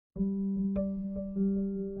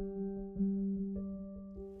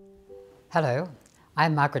Hello,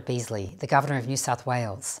 I'm Margaret Beazley, the Governor of New South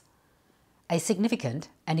Wales. A significant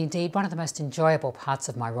and indeed one of the most enjoyable parts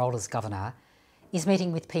of my role as Governor is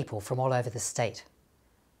meeting with people from all over the state.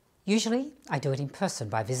 Usually I do it in person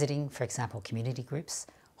by visiting, for example, community groups,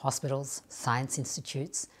 hospitals, science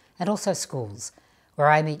institutes and also schools where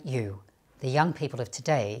I meet you, the young people of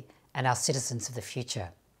today and our citizens of the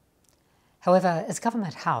future. However, as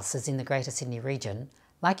Government House is in the Greater Sydney region,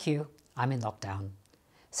 like you, I'm in lockdown.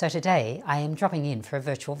 So today I am dropping in for a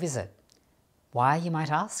virtual visit. Why, you might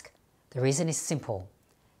ask? The reason is simple.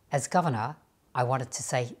 As Governor, I wanted to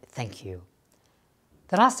say thank you.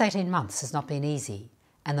 The last 18 months has not been easy,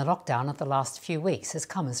 and the lockdown of the last few weeks has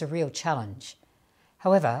come as a real challenge.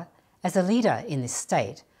 However, as a leader in this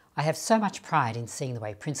state, I have so much pride in seeing the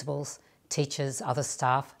way principals, teachers, other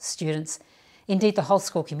staff, students, indeed the whole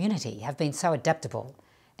school community have been so adaptable,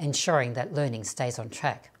 ensuring that learning stays on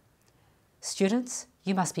track. Students,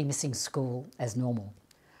 you must be missing school as normal.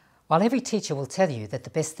 While every teacher will tell you that the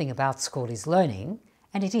best thing about school is learning,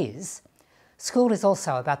 and it is, school is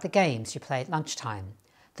also about the games you play at lunchtime,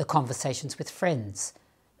 the conversations with friends,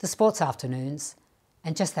 the sports afternoons,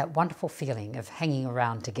 and just that wonderful feeling of hanging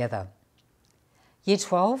around together. Year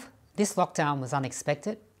 12, this lockdown was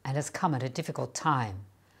unexpected and has come at a difficult time.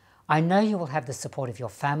 I know you will have the support of your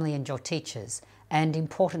family and your teachers, and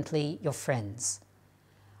importantly, your friends.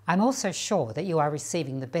 I'm also sure that you are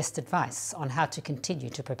receiving the best advice on how to continue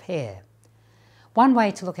to prepare. One way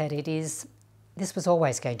to look at it is, this was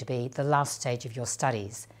always going to be the last stage of your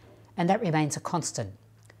studies, and that remains a constant.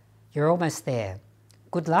 You're almost there.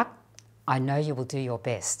 Good luck. I know you will do your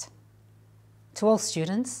best. To all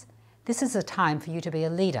students, this is a time for you to be a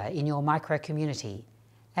leader in your micro-community.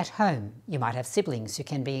 At home, you might have siblings who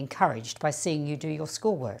can be encouraged by seeing you do your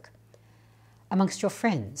schoolwork. Amongst your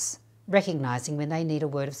friends, recognising when they need a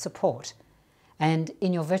word of support. And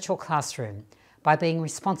in your virtual classroom, by being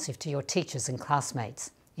responsive to your teachers and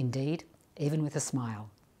classmates, indeed, even with a smile.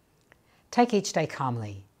 Take each day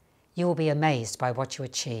calmly. You will be amazed by what you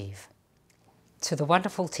achieve. To the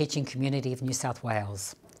wonderful teaching community of New South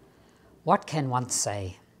Wales, what can one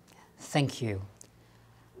say? Thank you.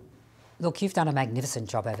 Look, you've done a magnificent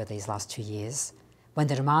job over these last 2 years, when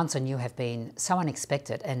the demands on you have been so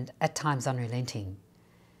unexpected and at times unrelenting.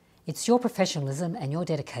 It's your professionalism and your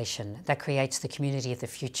dedication that creates the community of the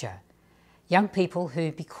future. Young people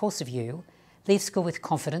who, because of you, leave school with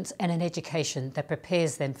confidence and an education that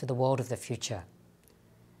prepares them for the world of the future.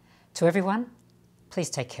 To everyone,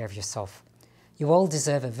 please take care of yourself. You all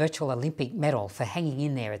deserve a virtual Olympic medal for hanging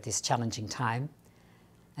in there at this challenging time.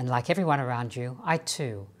 And like everyone around you, I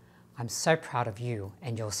too, I'm so proud of you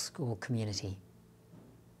and your school community.